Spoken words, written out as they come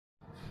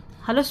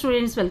Hello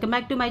students, welcome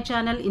back to my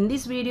channel. In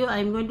this video I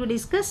am going to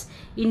discuss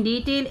in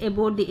detail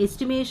about the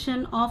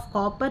estimation of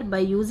copper by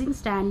using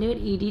standard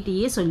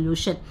EDTA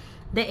solution.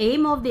 The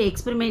aim of the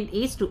experiment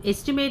is to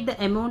estimate the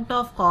amount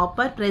of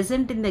copper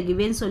present in the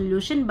given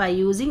solution by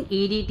using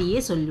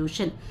EDTA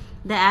solution.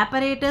 The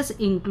apparatus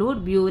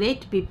include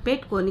burette,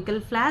 pipette,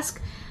 conical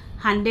flask,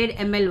 100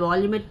 ml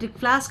volumetric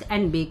flask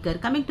and beaker.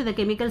 Coming to the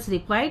chemicals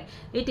required,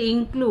 it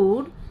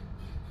include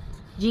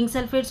zinc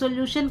sulfate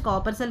solution,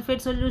 copper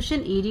sulfate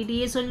solution,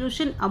 EDTA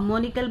solution,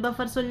 ammonical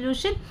buffer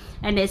solution,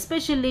 and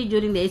especially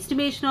during the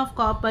estimation of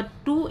copper,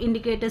 two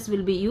indicators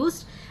will be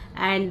used.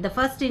 And the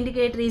first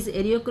indicator is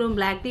eriochrome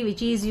black tea,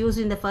 which is used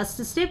in the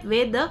first step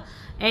where the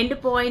end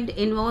point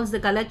involves the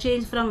color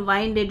change from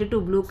wine red to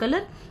blue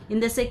color.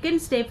 In the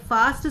second step,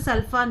 fast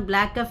sulfan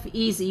black F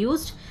is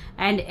used,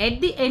 and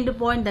at the end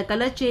point the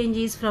color change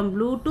is from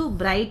blue to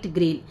bright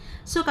green.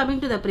 So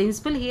coming to the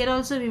principle, here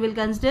also we will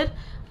consider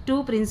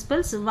two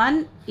principles.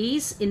 One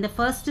is in the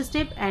first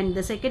step and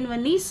the second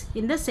one is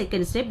in the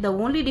second step. The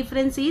only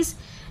difference is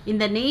in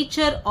the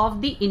nature of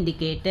the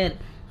indicator.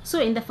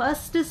 So in the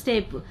first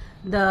step,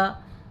 the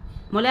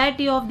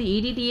molarity of the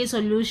EDTA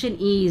solution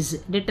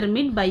is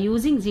determined by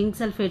using zinc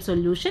sulfate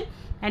solution,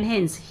 and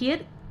hence here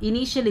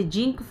initially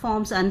zinc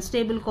forms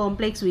unstable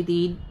complex with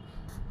the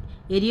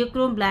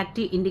eriochrome black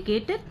tea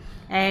indicator,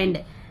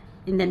 and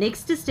in the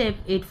next step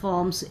it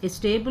forms a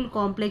stable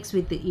complex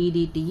with the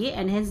EDTA,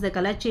 and hence the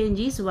color change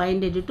is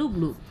wine red to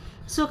blue.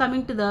 So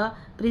coming to the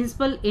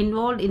principle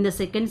involved in the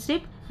second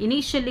step,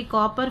 initially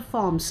copper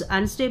forms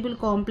unstable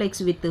complex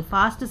with the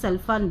fast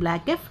sulfan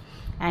black F,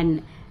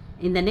 and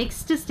in the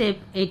next step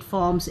it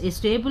forms a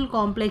stable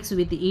complex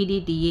with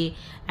EDTA,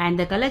 and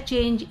the color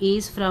change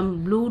is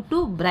from blue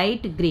to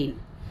bright green.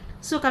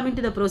 So coming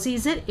to the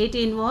procedure, it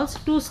involves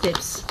two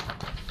steps.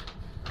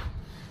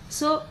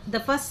 So the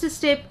first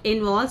step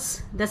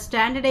involves the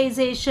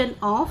standardization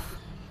of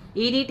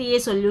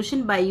EDTA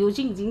solution by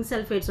using zinc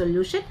sulfate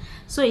solution.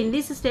 So in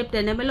this step,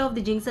 10 ml of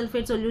the zinc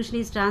sulfate solution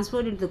is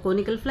transferred into the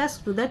conical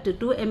flask. To that 2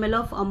 ml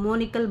of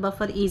ammonical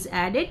buffer is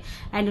added,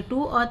 and 2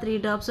 or 3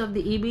 drops of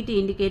the EBT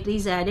indicator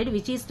is added,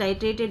 which is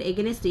titrated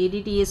against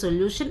EDTA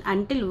solution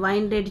until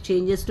wine red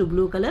changes to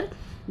blue color.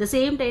 The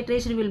same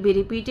titration will be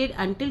repeated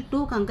until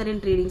two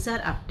concurrent readings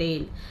are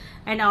obtained.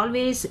 And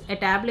always a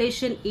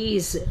tabulation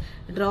is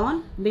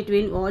drawn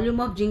between volume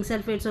of zinc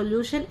sulfate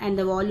solution and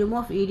the volume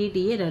of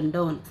EDTA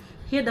rundown.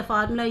 Here the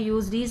formula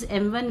used is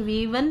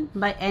M1V1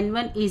 by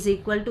N1 is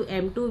equal to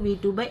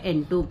M2V2 by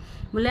N2.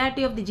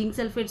 Molarity of the zinc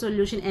sulfate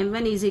solution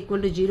M1 is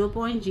equal to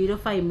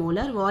 0.05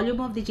 molar.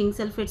 Volume of the zinc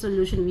sulfate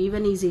solution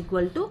V1 is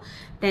equal to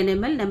 10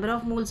 ml. Number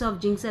of moles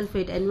of zinc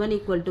sulfate N1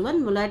 equal to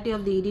 1. Molarity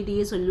of the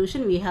EDTA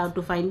solution we have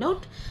to find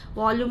out.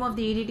 Volume of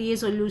the EDTA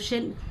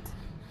solution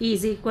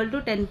is equal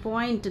to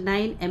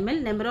 10.9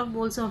 ml. Number of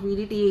moles of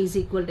EDTA is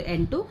equal to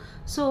N2.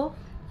 So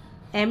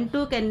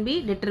M2 can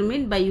be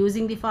determined by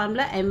using the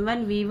formula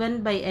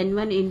M1V1 by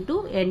N1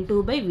 into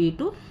N2 by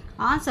V2.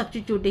 On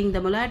substituting, the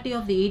molarity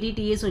of the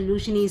EDTA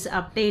solution is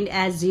obtained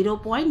as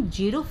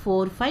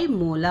 0.045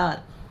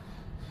 molar.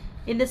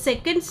 In the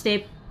second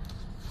step,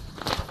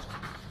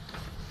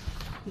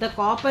 the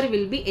copper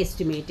will be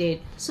estimated.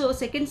 So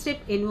second step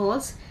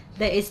involves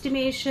the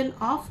estimation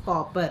of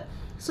copper.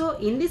 So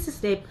in this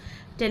step,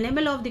 10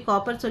 ml of the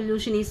copper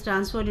solution is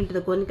transferred into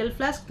the conical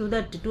flask. To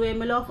that 2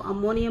 ml of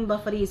ammonium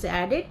buffer is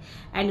added,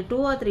 and 2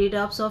 or 3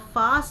 drops of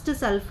fast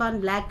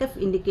sulfan black F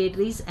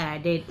indicator is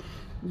added.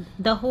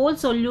 The whole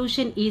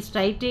solution is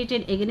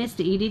titrated against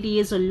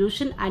EDTA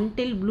solution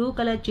until blue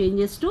color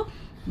changes to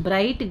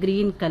bright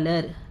green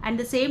color, and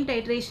the same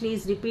titration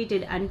is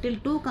repeated until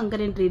two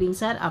concurrent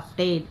readings are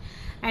obtained.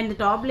 And the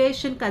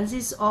tabulation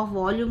consists of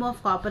volume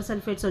of copper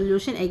sulfate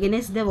solution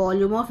against the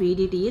volume of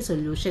EDTA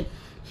solution.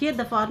 Here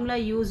the formula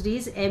used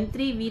is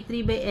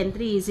M3V3 by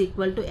N3 is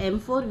equal to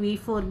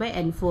M4V4 by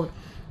N4.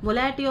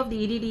 Molarity of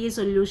the EDTA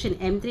solution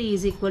M3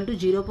 is equal to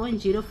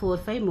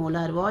 0.045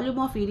 molar. Volume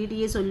of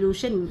EDTA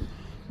solution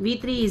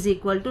V3 is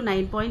equal to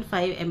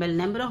 9.5 ml.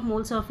 Number of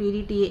moles of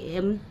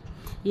EDTA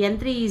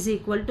N3 is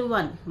equal to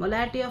 1.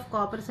 Molarity of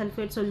copper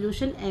sulfate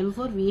solution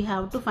M4 we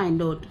have to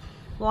find out.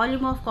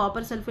 Volume of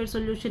copper sulfate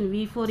solution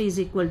V4 is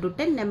equal to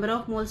 10. Number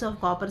of moles of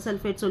copper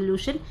sulfate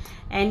solution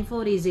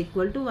N4 is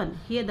equal to 1.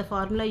 Here the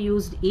formula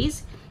used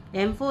is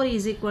M4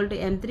 is equal to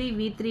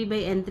M3V3 by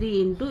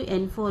N3 into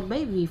N4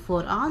 by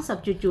V4. On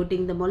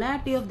substituting, the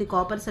molarity of the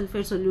copper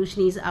sulfate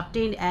solution is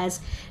obtained as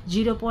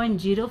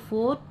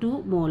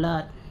 0.042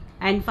 molar.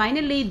 And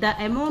finally, the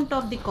amount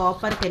of the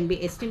copper can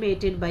be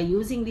estimated by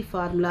using the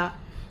formula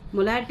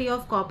molarity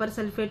of copper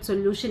sulfate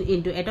solution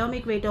into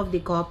atomic weight of the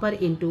copper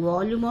into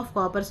volume of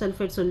copper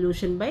sulfate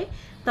solution by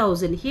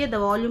 1000. Here the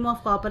volume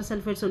of copper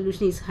sulfate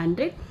solution is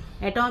 100.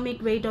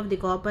 Atomic weight of the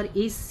copper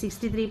is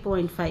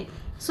 63.5.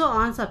 So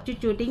on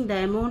substituting,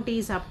 the amount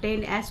is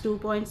obtained as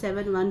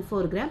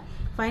 2.714 gram.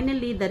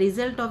 Finally, the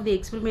result of the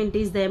experiment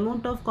is the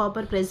amount of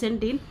copper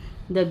present in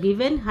the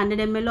given 100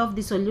 ml of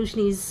the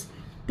solution is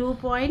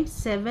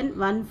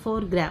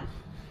 2.714 gram.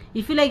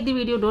 If you like the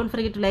video, don't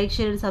forget to like,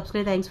 share and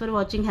subscribe. Thanks for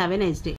watching. Have a nice day.